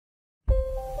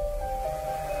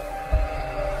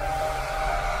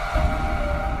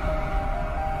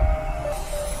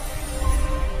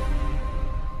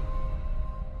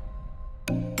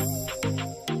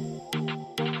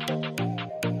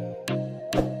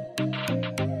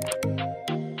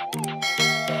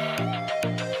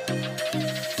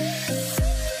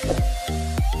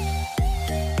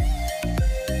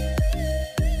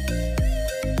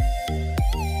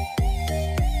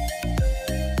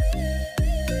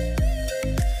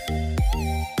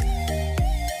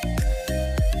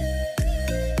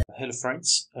Hello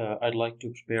friends, I'd like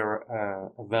to prepare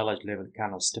a village level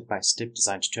canal step-by-step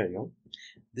design tutorial.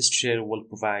 This tutorial will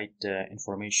provide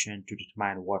information to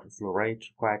determine water flow rate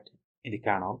required in the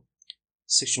canal.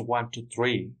 Section 1 to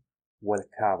 3 will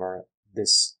cover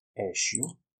this issue.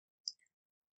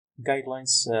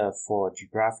 Guidelines for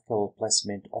geographical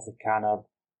placement of the canal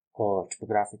or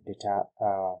topographic data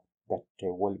that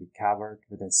will be covered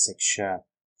within section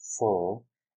 4,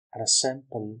 and a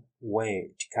simple way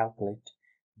to calculate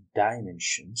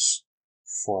dimensions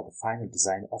for the final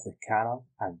design of the canal,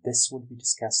 and this will be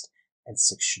discussed in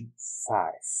section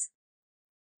 5.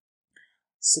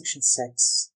 Section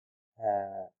 6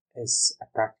 is a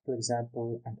practical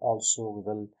example, and also we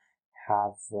will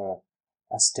have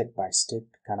a step-by-step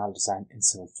canal design in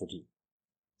Civil 3D.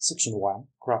 Section 1,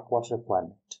 crop water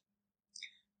requirement.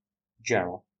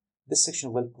 General. This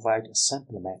section will provide a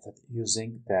simple method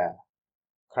using the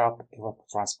crop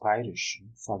evapotranspiration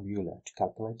formula to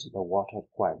calculate the water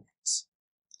requirements.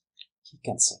 Key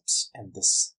concepts in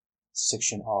this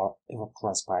section are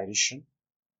evapotranspiration,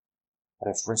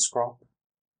 reference crop,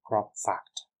 crop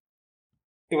fact.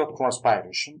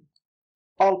 Evapotranspiration.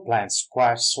 All plants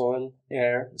require soil,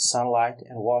 air, sunlight,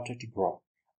 and water to grow.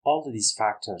 All of these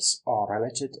factors are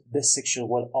related. This section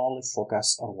will only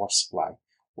focus on water supply,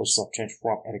 which is obtained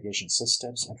from irrigation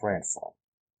systems and rainfall.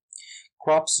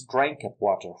 Crops drink up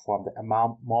water from the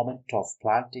moment of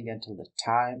planting until the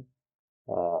time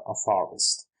of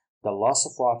harvest. The loss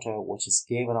of water which is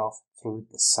given off through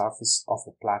the surface of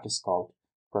the plant is called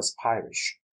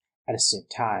transpiration. At the same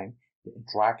time, the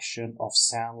interaction of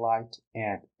sunlight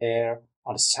and air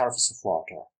on the surface of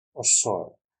water or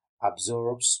soil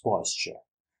absorbs moisture.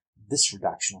 This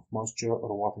reduction of moisture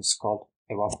or water is called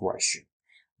evaporation.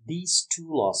 These two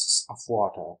losses of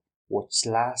water, which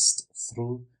last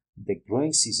through the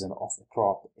growing season of the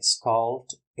crop, is called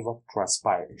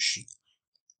evapotranspiration.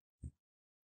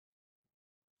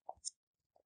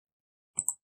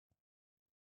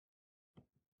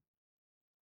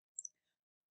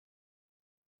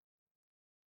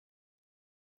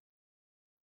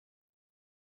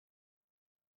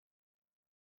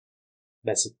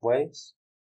 Basic ways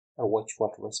in which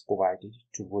water is provided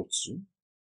to root zone.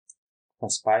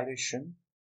 Transpiration,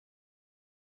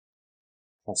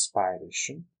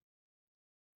 transpiration,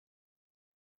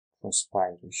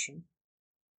 transpiration,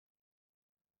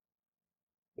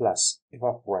 plus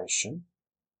evaporation,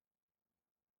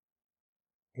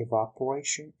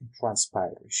 evaporation and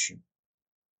transpiration,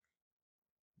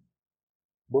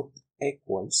 both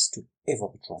equals to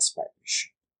evapotranspiration.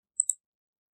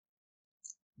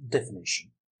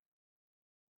 Definition.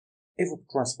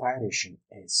 Evapotranspiration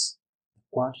is the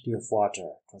quantity of water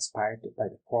transpired by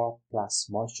the crop plus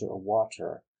moisture or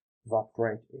water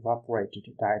evaporated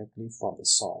directly from the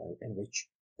soil in which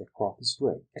the crop is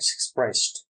growing. It's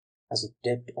expressed as a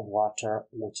depth of water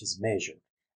which is measured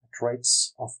at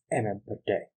rates of mm per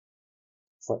day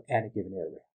for any given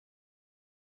area.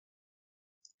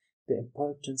 The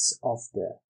importance of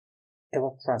the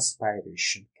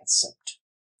evapotranspiration concept.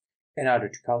 In order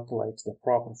to calculate the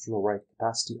proper flow rate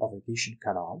capacity of irrigation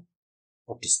canal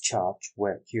or discharge,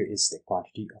 where Q is the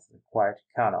quantity of required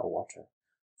canal water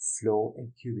flow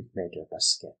in cubic meter per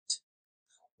second,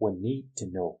 we need to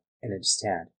know and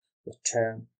understand the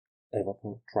term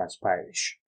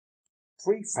evapotranspiration.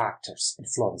 Three factors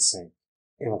influencing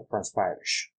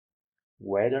evapotranspiration: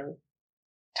 weather,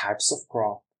 types of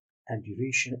crop, and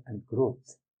duration and growth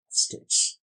of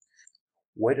stage.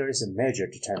 Weather is a major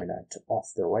determinant of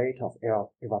the rate of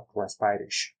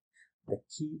evapotranspiration. The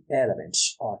key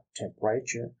elements are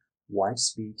temperature, wind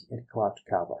speed, and cloud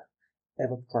cover.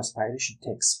 Evapotranspiration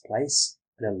takes place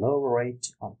at a lower rate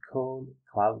on cold,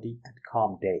 cloudy, and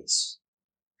calm days,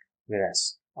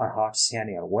 whereas on hot,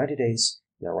 sunny, and windy days,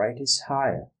 the rate is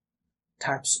higher.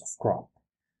 Types of crop.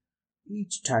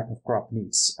 Each type of crop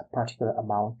needs a particular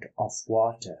amount of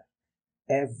water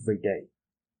every day.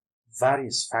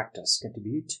 Various factors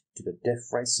contribute to the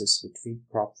differences between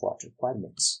crop water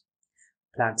requirements.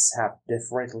 Plants have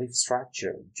different leaf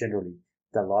structure. Generally,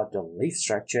 the larger the leaf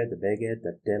structure, the bigger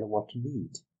the daily water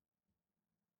need.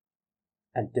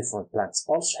 And different plants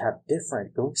also have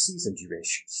different growing season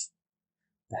durations.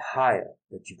 The higher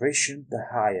the duration, the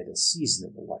higher the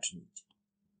seasonal water need.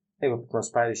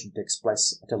 Evapotranspiration takes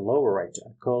place at a lower rate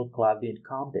on cold, cloudy, and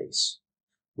calm days,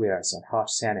 whereas on hot,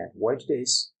 sunny, and windy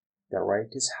days, the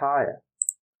rate is higher.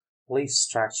 Leaf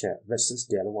structure versus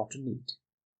daily water need.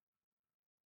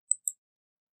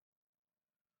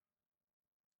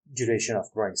 Duration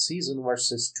of growing season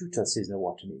versus total seasonal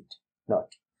water need.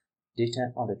 Note: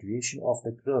 data on the duration of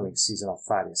the growing season of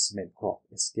various main crop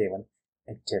is given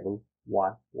in Table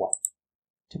 1.1.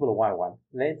 Table 1.1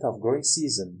 Length of growing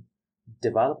season,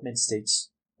 development stage,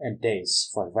 and days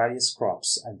for various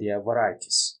crops and their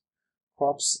varieties.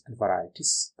 Crops and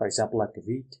varieties, for example, like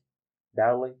wheat,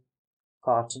 barley,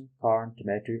 cotton, corn,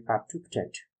 tomato, up to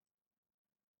potato.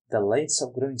 The lengths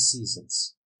of growing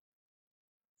seasons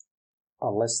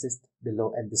are listed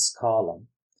below in this column,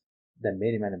 the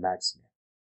minimum and maximum,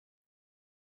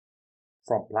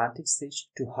 from planting stage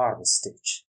to harvest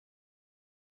stage.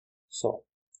 So,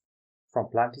 from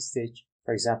planting stage,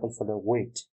 for example, for the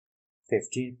wheat,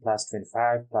 15 plus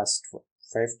 25 plus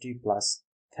 50 plus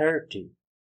 30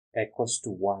 equals to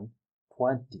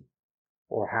 120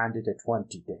 or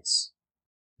 120 days.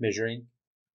 Measuring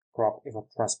crop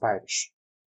evapotranspiration.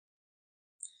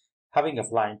 Having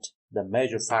outlined the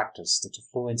major factors that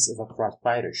influence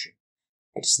evapotranspiration,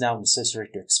 it is now necessary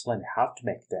to explain how to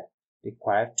make the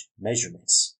required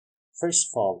measurements. First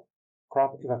of all,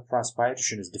 crop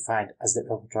evapotranspiration is defined as the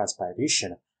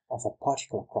evapotranspiration of a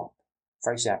particular crop.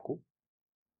 For example,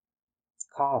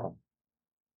 cotton,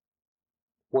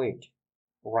 wheat,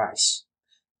 rice.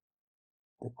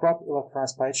 The crop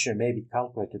evapotranspiration may be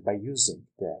calculated by using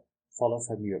the following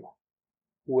formula,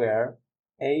 where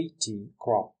AT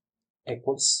crop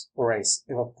equals or is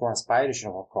evapotranspiration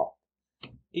of a crop,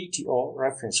 ETO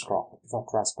reference crop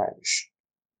evapotranspiration,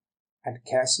 and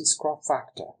Cassie's crop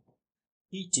factor,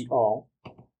 ETO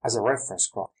as a reference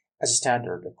crop. As a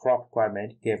standard, the crop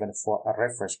requirement given for a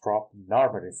reference crop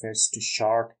normally refers to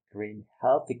short, green,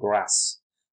 healthy grass,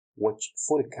 which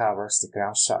fully covers the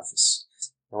ground surface.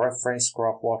 The reference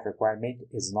crop water requirement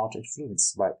is not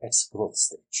influenced by its growth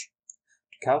stage.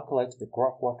 To calculate the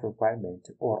crop water requirement,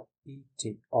 or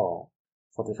ETO,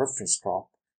 for the reference crop,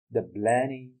 the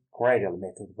Blaney-Cradle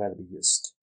method will be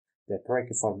used. The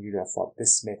empirical formula for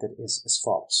this method is as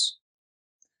follows,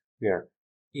 where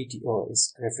ETO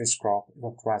is reference crop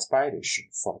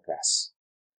evapotranspiration for grass.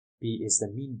 P is the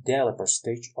mean daily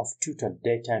percentage of total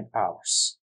daytime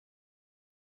hours.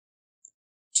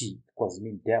 T equals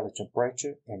mean daily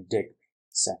temperature in degree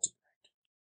centigrade.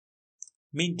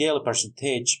 Mean daily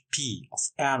percentage P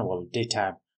of annual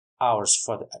daytime hours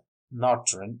for the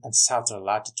northern and southern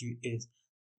latitude is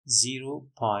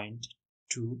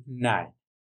 0.29.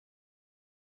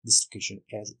 This location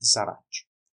is Zaranj.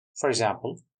 For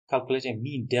example, calculating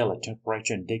mean daily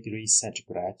temperature in degrees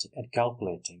centigrade and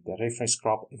calculating the reference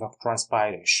crop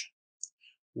evapotranspiration.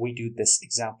 We do this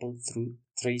example through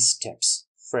 3 steps.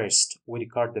 First, we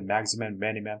record the maximum and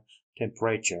minimum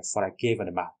temperature for a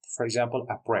given month. For example,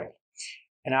 April.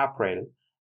 In April,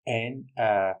 in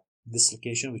this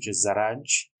location, which is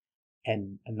Zaranj,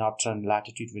 and northern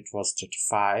latitude, which was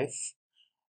 35,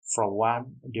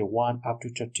 from day 1 up to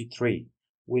 33,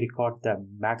 we record the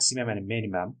maximum and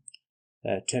minimum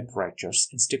temperatures.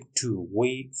 In step 2,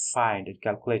 we find and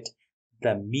calculate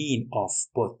the mean of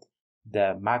both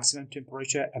the maximum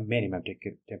temperature and minimum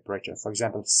temperature. For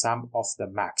example, sum of the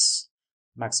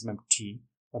maximum T,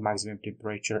 the maximum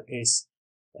temperature is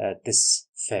this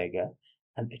figure,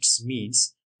 and it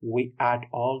means we add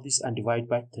all this and divide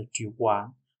by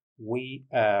 31, we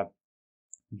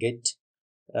get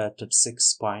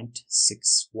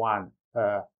 36.61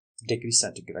 degrees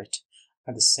centigrade.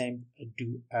 And the same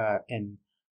do in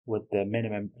with the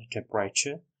minimum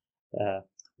temperature,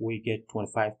 we get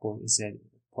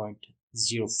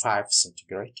 25.05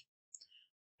 centigrade.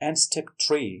 And step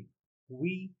 3,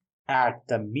 we add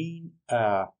the mean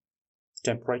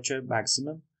temperature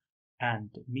maximum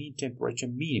and mean temperature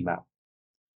minimum,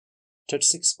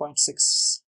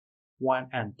 36.61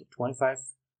 and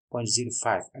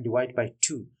 25.05, and divide by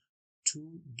 2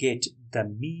 to get the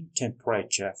mean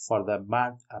temperature for the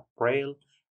month April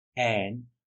and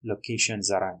location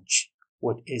Zaranj,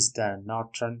 what is the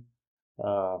northern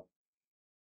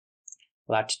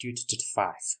latitude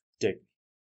 35 degree.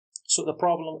 So the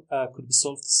problem could be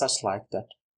solved such like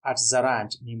that. At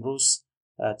Zaranj, Nimruz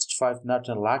 35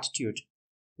 northern latitude,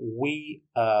 we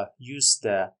use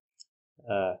the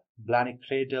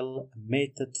Blaney-Cradle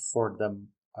method for the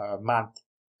month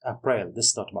April. This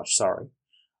is not much, sorry.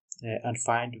 And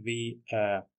find the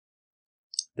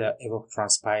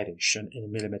evapotranspiration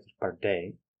in millimeters per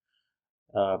day.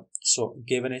 So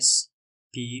given is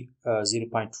P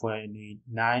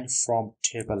 0.29 from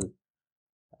table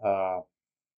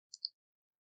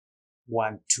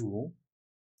 1-2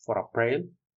 for April,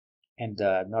 and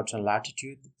the northern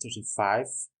latitude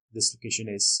 35. This location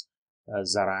is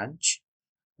Zaranj,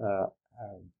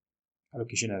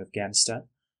 location in Afghanistan.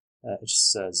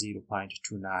 It's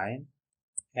 0.29.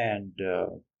 And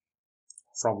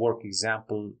from work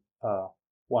example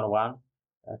 1-1,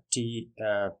 T,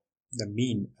 the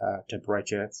mean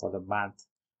temperature for the month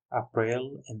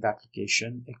April in the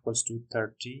application equals to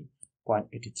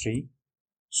 30.83.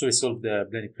 So we solve the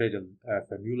blending cradle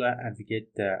formula and we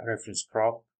get the reference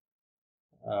crop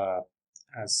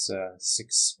as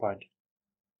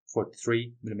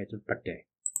 6.43 millimeter per day.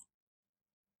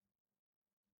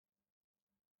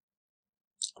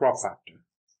 Crop factor.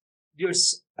 There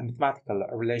is a mathematical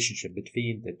relationship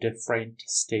between the different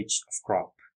stages of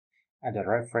crop and the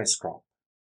reference crop.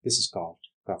 This is called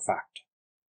crop factor.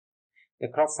 The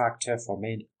crop factor for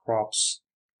main crops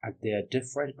at their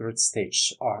different growth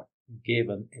stages are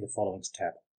given in the following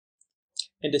table.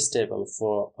 In this table,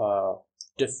 for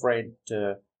different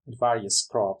various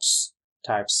crops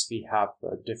types, we have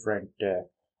different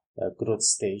growth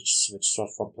stages, which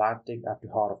start from planting up to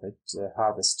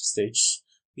harvest stage.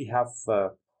 We have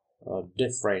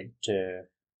different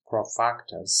crop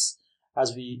factors.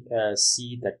 As we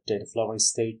see that in the flowering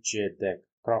stage, the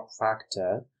crop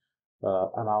factor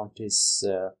amount is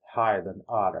higher than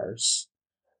others,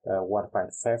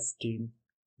 1.15,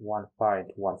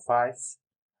 1.15.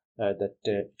 That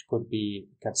it could be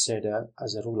considered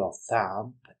as a rule of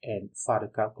thumb in further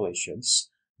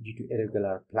calculations due to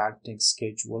irregular planting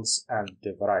schedules and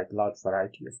the large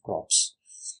variety of crops.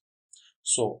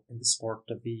 So in this part,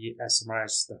 we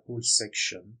summarize the whole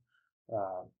section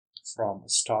from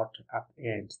start up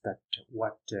end, that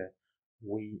what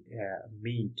we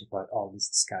mean by all this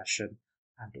discussion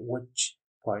and which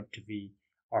point we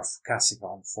are focusing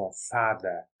on for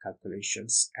further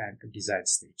calculations and design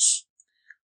stage.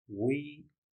 We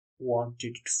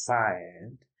wanted to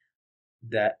find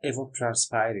the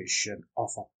evapotranspiration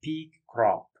of a peak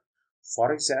crop,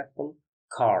 for example,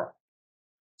 corn.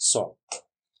 So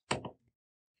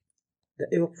the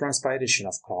evapotranspiration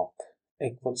of crop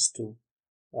equals to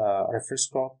reference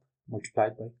crop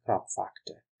multiplied by crop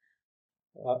factor.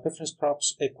 Reference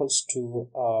crops equals to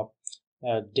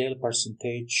daily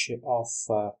percentage of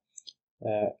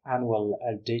annual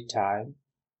daytime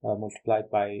multiplied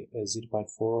by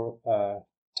 0.4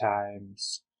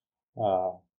 times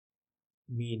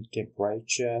mean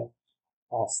temperature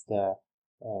of the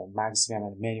maximum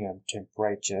and minimum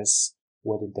temperatures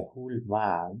within the whole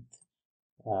month,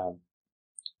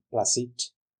 plus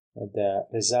it. The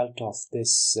result of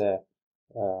this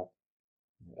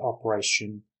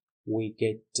operation, we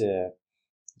get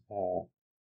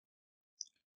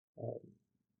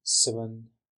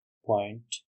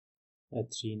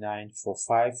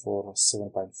 7.3945 or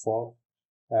 7.4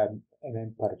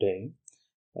 mm per day.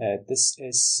 This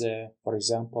is, for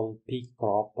example, peak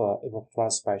crop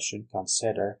evapotranspiration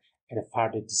considered in the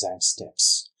further design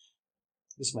steps.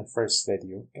 This is my first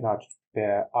video in order to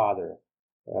prepare other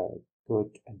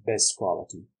good and best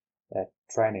quality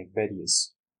training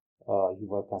videos.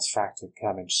 Your constructive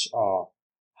comments are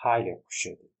highly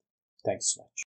appreciated. Thanks so much.